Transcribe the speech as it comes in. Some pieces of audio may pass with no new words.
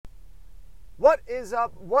What is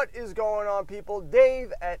up? What is going on, people?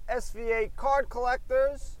 Dave at SVA Card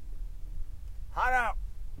Collectors. Hot out.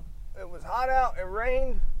 It was hot out. It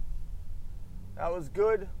rained. That was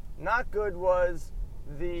good. Not good was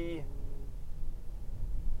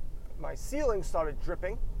my ceiling started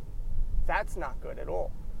dripping. That's not good at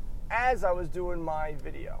all. As I was doing my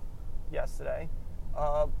video yesterday,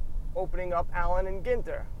 opening up Allen and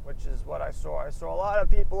Ginter, which is what I saw. I saw a lot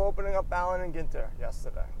of people opening up Allen and Ginter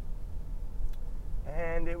yesterday.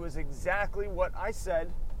 And it was exactly what I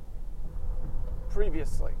said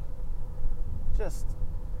previously. Just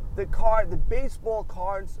the baseball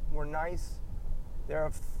cards were nice. They're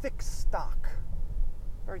of thick stock,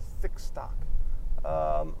 very thick stock.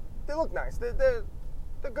 They look nice. They're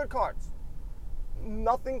good cards.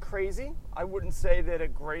 Nothing crazy. I wouldn't say they're the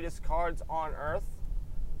greatest cards on earth,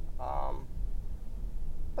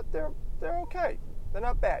 but they're okay. They're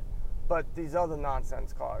not bad. But these other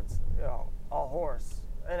nonsense cards, a horse,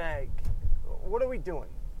 an egg. What are we doing?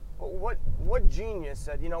 What genius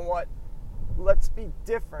said, you know what? Let's be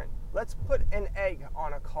different. Let's put an egg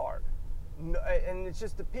on a card. And it's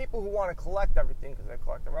just the people who want to collect everything because they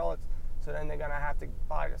collect the relics. So then they're gonna have to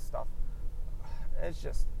buy this stuff. It's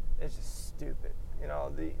just stupid.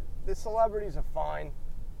 The celebrities are fine.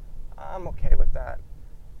 I'm okay with that.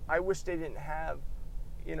 I wish they didn't have,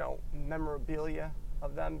 memorabilia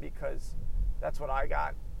of them because that's what I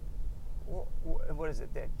got. What is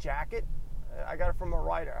it? Their jacket? I got it from a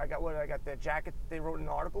writer. I got their jacket they wrote an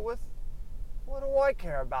article with. What do I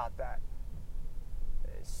care about that?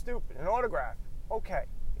 It's stupid. An autograph. Okay,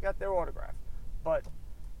 you got their autograph. But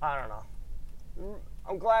I don't know.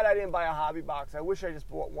 I'm glad I didn't buy a hobby box. I wish I just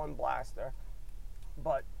bought one blaster.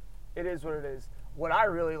 But it is what it is. What I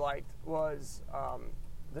really liked was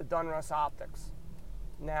the Donruss Optics.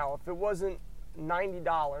 Now, if it wasn't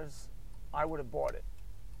 $90, I would have bought it.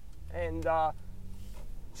 And I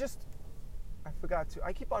forgot to.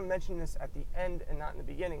 I keep on mentioning this at the end and not in the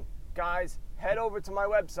beginning. Guys, head over to my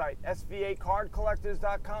website,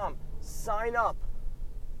 svacardcollectors.com. Sign up.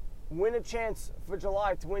 Win a chance for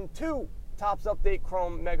July to win 2 Topps Update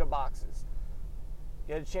Chrome Mega Boxes.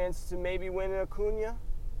 Get a chance to maybe win an Acuna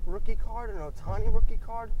rookie card, an Ohtani rookie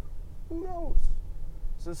card. Who knows?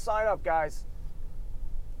 So sign up, guys.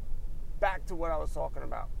 Back to what I was talking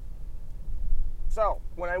about. So,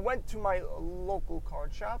 when I went to my local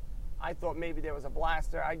card shop, I thought maybe there was a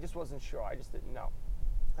blaster. I just wasn't sure. I just didn't know.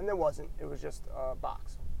 And there wasn't. It was just a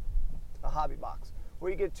box, a hobby box,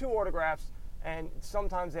 where you get 2 autographs, and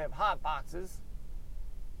sometimes they have hot boxes,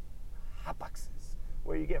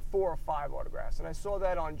 where you get 4 or 5 autographs. And I saw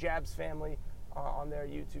that on Jab's Family on their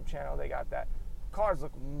YouTube channel. They got that. Cards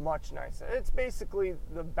look much nicer. It's basically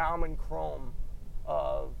the Bauman Chrome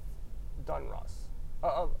of Donruss.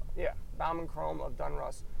 Bauman Chrome of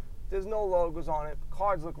Donruss. There's no logos on it.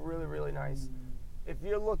 Cards look really, really nice. If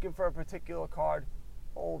you're looking for a particular card,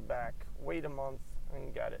 hold back, wait a month,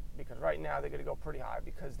 and get it. Because right now they're going to go pretty high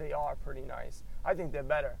because they are pretty nice. I think they're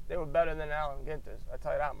better. They were better than Allen Ginter's, I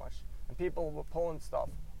tell you that much. And people were pulling stuff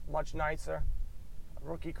much nicer.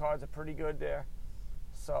 Rookie cards are pretty good there.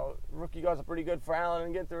 So rookie cards are pretty good for Allen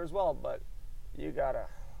and Ginter as well, but you gotta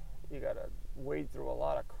wade through a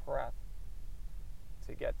lot of crap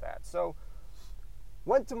to get that. So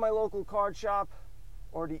went to my local card shop,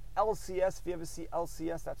 or the LCS. If you ever see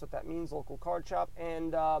LCS, that's what that means, local card shop.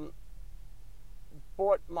 And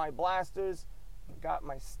bought my blasters, got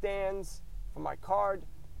my stands for my card,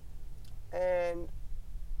 and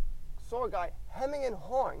saw a guy hemming and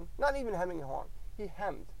hawing, not even hemming and hawing, he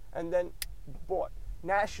hemmed and then bought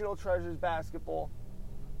National Treasures basketball,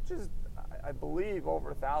 which is, I believe,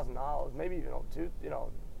 over $1,000, maybe even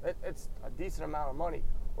it's a decent amount of money.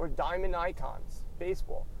 Or Diamond Icons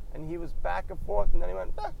baseball. And he was back and forth, and then he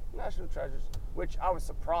went, National Treasures, which I was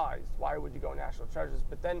surprised. Why would you go National Treasures?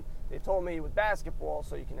 But then they told me with basketball,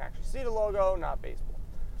 so you can actually see the logo, not baseball.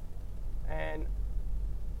 And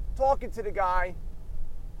talking to the guy,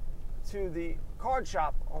 to the card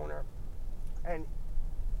shop owner, and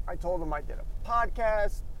I told him I did a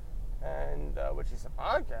podcast, and which he said,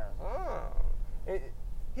 podcast? Oh.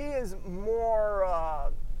 He is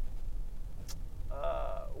more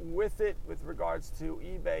with it with regards to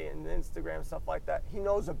eBay and Instagram, stuff like that. He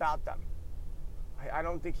knows about them. I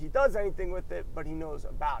don't think he does anything with it, but he knows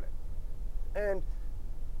about it. And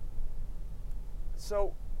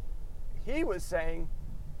so he was saying,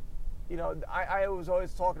 I was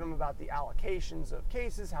always talking to him about the allocations of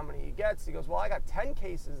cases, how many he gets. He goes, well, I got 10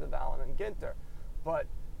 cases of Allen and Ginter, but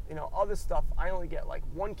other stuff, I only get like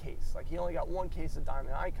 1 case. Like he only got 1 case of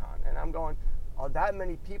Diamond Icon. And I'm going, are that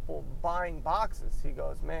many people buying boxes? He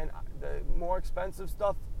goes, man, the more expensive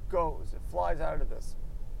stuff goes. It flies out of this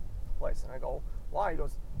place. And I go, why? He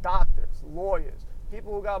goes, doctors, lawyers,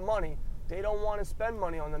 people who got money, they don't want to spend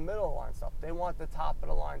money on the middle of the line stuff. They want the top of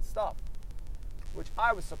the line stuff, which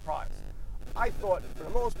I was surprised. I thought, for the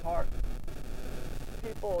most part,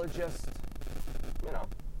 people are just, you know,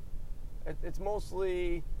 it's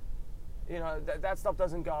mostly, you know, that stuff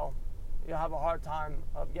doesn't go. You'll have a hard time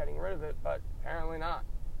of getting rid of it, but apparently not.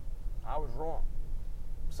 I was wrong.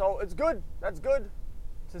 So it's good. That's good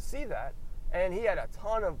to see that. And he had a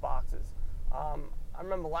ton of boxes. I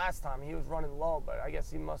remember last time he was running low, but I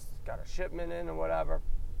guess he must have got a shipment in or whatever.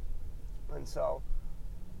 And so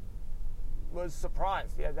was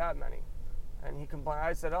surprised he had that many. And he complained.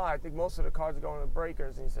 I said, I think most of the cards are going to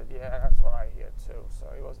breakers. And he said, yeah, that's what I hear too. So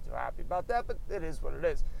he wasn't too happy about that, but it is what it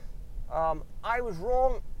is. I was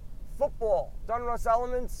wrong. Football, Donruss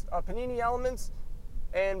Elements, Panini Elements,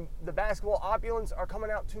 and the basketball Opulence are coming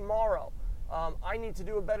out tomorrow. I need to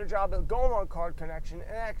do a better job of going on Card Connection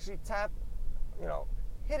and actually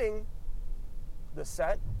hitting the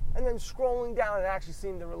set and then scrolling down and actually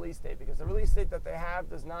seeing the release date, because the release date that they have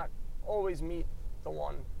does not always meet the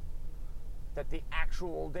one that the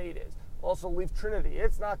actual date is. Also, Leaf Trinity,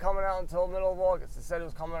 it's not coming out until middle of August. It said it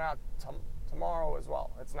was coming out tomorrow as well.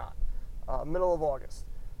 It's not. Middle of August.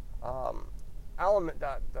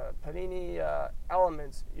 The Panini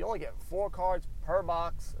Elements, you only get 4 cards per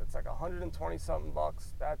box. It's like 120 something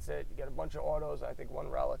bucks. That's it. You get a bunch of autos, I think 1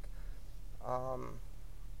 relic.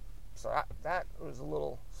 So that was a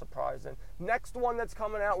little surprising. Next one that's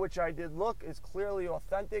coming out, which I did look, is Clearly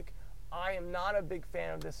Authentic. I am not a big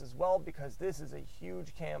fan of this as well, because this is a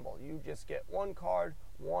huge gamble. You just get 1 card,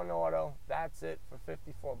 1 auto. That's it for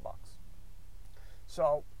 54 bucks.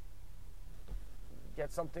 So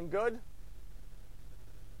get something good.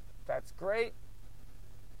 That's great.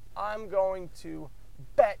 I'm going to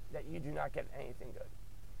bet that you do not get anything good.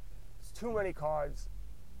 It's too many cards,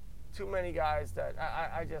 too many guys that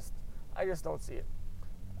I just don't see it.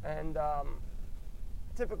 And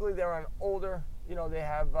typically they're on older, they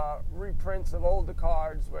have reprints of older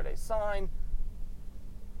cards where they sign.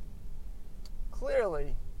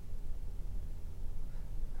 Clearly,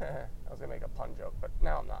 I was going to make a pun joke, but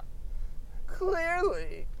now I'm not.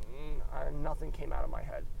 Clearly, nothing came out of my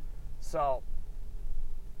head. So,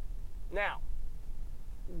 now,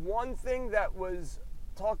 one thing that was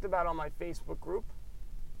talked about on my Facebook group,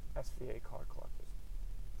 SVA Card Collectors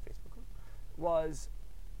Facebook group, was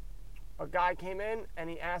a guy came in and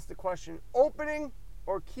he asked the question, opening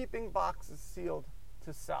or keeping boxes sealed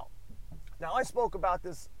to sell? Now, I spoke about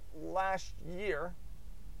this last year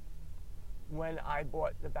when I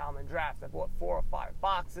bought the Bauman Draft. I bought 4 or 5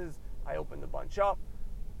 boxes. I opened a bunch up.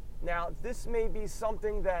 Now, this may be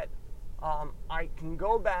something that I can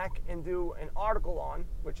go back and do an article on,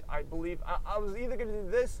 which I believe I was either going to do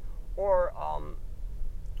this or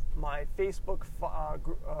my Facebook,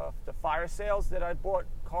 the fire sales that I bought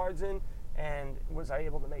cards in, and was I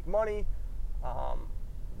able to make money?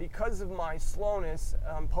 Because of my slowness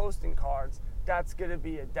posting cards, that's going to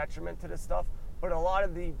be a detriment to this stuff. But a lot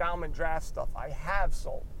of the Bauman Draft stuff I have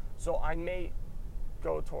sold, so I may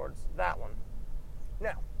go towards that one.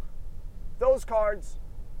 Now, those cards,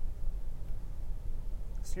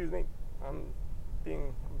 excuse me, I'm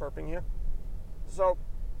burping here. So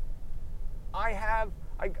I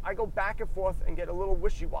go back and forth and get a little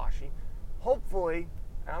wishy-washy. Hopefully,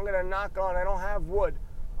 and I'm gonna knock on, I don't have wood.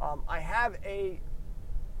 I have a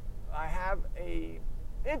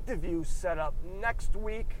interview set up next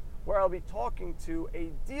week where I'll be talking to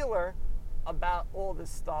a dealer about all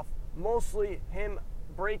this stuff, mostly him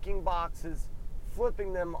breaking boxes,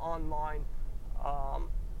 flipping them online.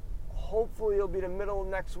 Hopefully it'll be the middle of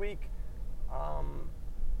next week.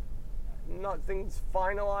 Nothing's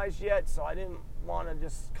finalized yet, so I didn't want to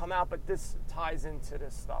just come out, but this ties into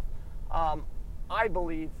this stuff. I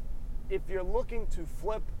believe if you're looking to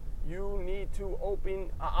flip, you need to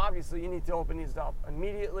open, obviously you need to open these up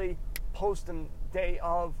immediately, post them day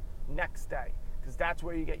of, next day, because that's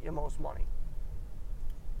where you get your most money.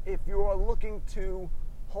 If you are looking to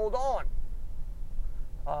hold on,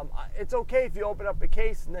 it's okay if you open up a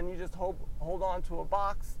case and then you just hold on to a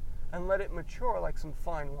box and let it mature like some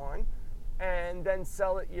fine wine and then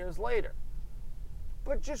sell it years later.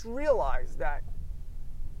 But just realize that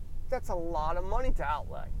that's a lot of money to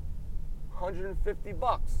outlay. 150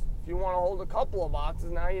 bucks. If you want to hold a couple of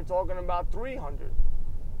boxes, now you're talking about 300,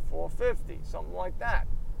 450, something like that.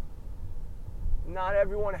 Not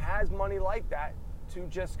everyone has money like that to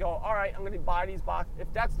just go, all right, I'm going to buy these boxes.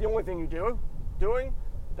 If that's the only thing you're doing,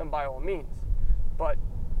 then by all means. But,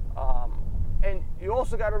 and you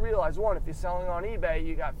also got to realize, one, if you're selling on eBay,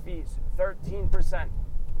 you got fees, 13%.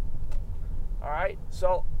 All right,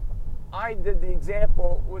 so I did the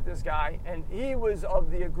example with this guy, and he was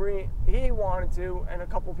of the he wanted to, and a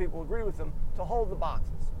couple people agree with him, to hold the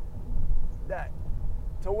boxes. That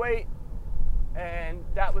to wait, and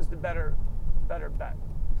that was the better bet.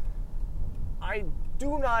 I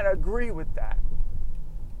do not agree with that,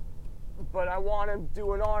 but I want to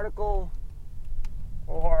do an article,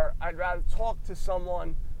 or I'd rather talk to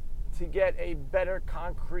someone to get a better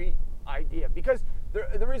concrete idea. Because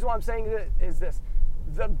the reason why I'm saying it is this.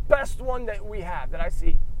 The best one that we have, that I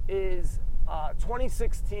see, is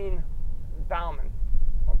 2016 Bauman,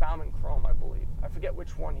 or Bauman Chrome, I believe. I forget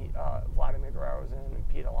which one Vladimir Guerrero was in, and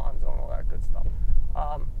Pete Alonso and all that good stuff.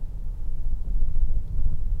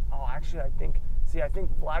 Actually, I think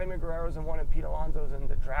Vladimir Guerrero's in one and Pete Alonso's in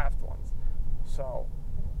the draft ones. So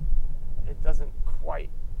it doesn't quite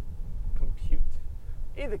compute.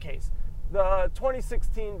 Either case, the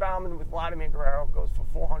 2016 Bauman with Vladimir Guerrero goes for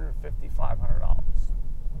 $450, $500.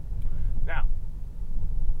 Now,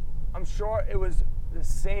 I'm sure it was the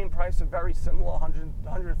same price, or very similar,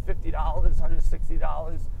 $150,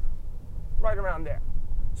 $160, right around there.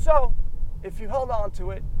 So, if you held on to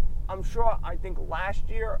it, I think last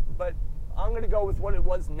year, but I'm going to go with what it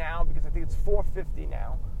was now, because I think it's $450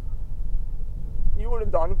 now, you would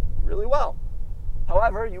have done really well.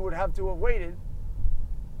 However, you would have to have waited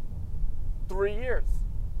 3 years,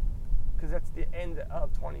 because that's the end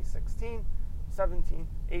of 2016, 17,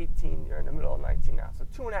 18, you're in the middle of 19 now, so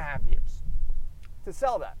 2.5 years to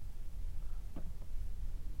sell that.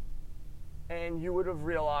 And you would have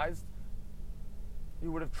realized you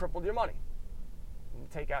would have tripled your money. You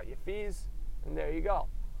take out your fees, and there you go.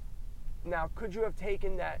 Now, could you have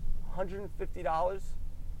taken that $150,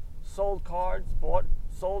 sold cards, bought,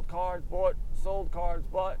 sold cards, bought, sold cards,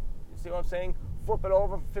 bought, you see what I'm saying? Flip it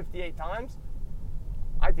over 58 times?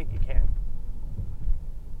 I think you can.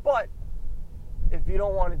 But if you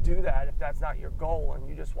don't want to do that, if that's not your goal, and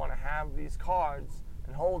you just want to have these cards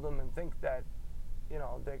and hold them and think that,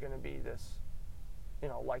 they're going to be this,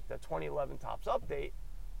 like the 2011 Topps update,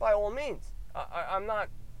 by all means. I'm not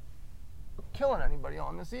killing anybody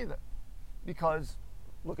on this either, because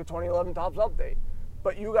look at 2011 Topps update.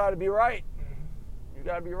 But you got to be right. You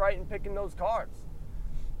got to be right in picking those cards.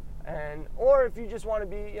 Or if you just want to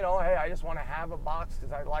be, hey, I just want to have a box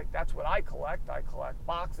because that's what I collect. I collect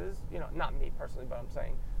boxes. Not me personally, but I'm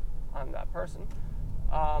saying I'm that person.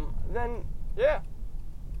 Then, yeah,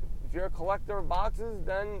 if you're a collector of boxes,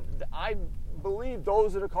 then I believe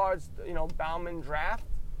those are the cards, Bauman Draft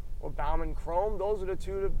or Bauman Chrome. Those are the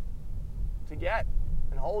two to get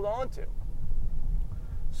and hold on to.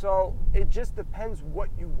 So it just depends what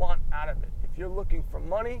you want out of it. If you're looking for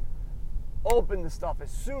money, open the stuff as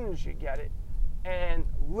soon as you get it and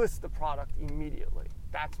list the product immediately.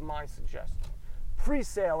 That's my suggestion.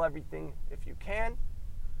 Pre-sale everything if you can.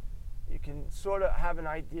 You can sort of have an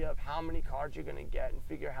idea of how many cards you're going to get and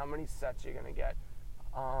figure how many sets you're going to get.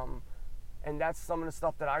 And that's some of the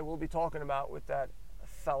stuff that I will be talking about with that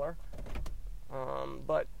feller.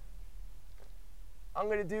 But I'm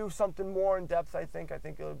going to do something more in depth, I think. I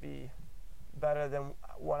think it'll be better than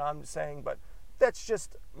what I'm saying, but that's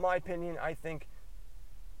just my opinion. I think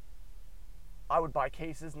I would buy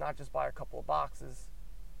cases, not just buy a couple of boxes,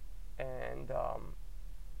 and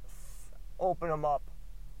open them up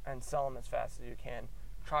and sell them as fast as you can.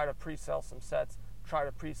 Try to pre-sell some sets. Try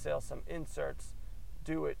to pre-sale some inserts.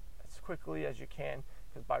 Do it as quickly as you can,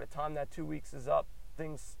 because by the time that 2 weeks is up,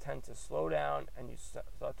 things tend to slow down and you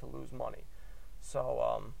start to lose money.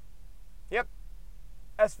 So, yep,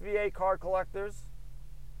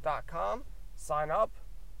 SVAcardcollectors.com. Sign up.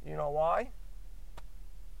 You know why.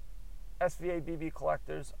 SVABB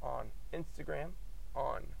Collectors on Instagram,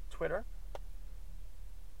 on Twitter.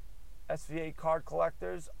 SVA Card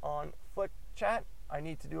Collectors on Flick Chat. I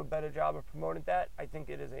need to do a better job of promoting that. I think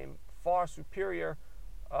it is a far superior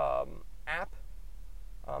app.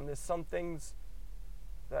 There's some things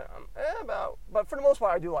that I'm about, but for the most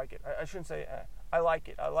part, I do like it. I shouldn't say I like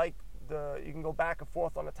it. I like you can go back and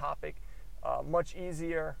forth on the topic, much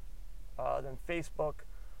easier than Facebook.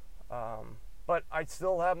 But I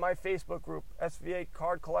still have my Facebook group, SVA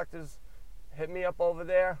Card Collectors. Hit me up over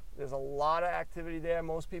there. There's a lot of activity there.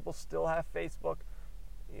 Most people still have Facebook,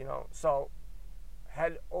 so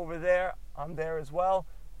head over there. I'm there as well.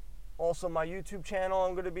 Also, my YouTube channel,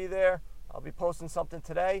 I'm going to be there. I'll be posting something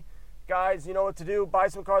today. Guys, you know what to do. Buy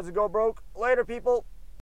some cards and go broke. Later, people.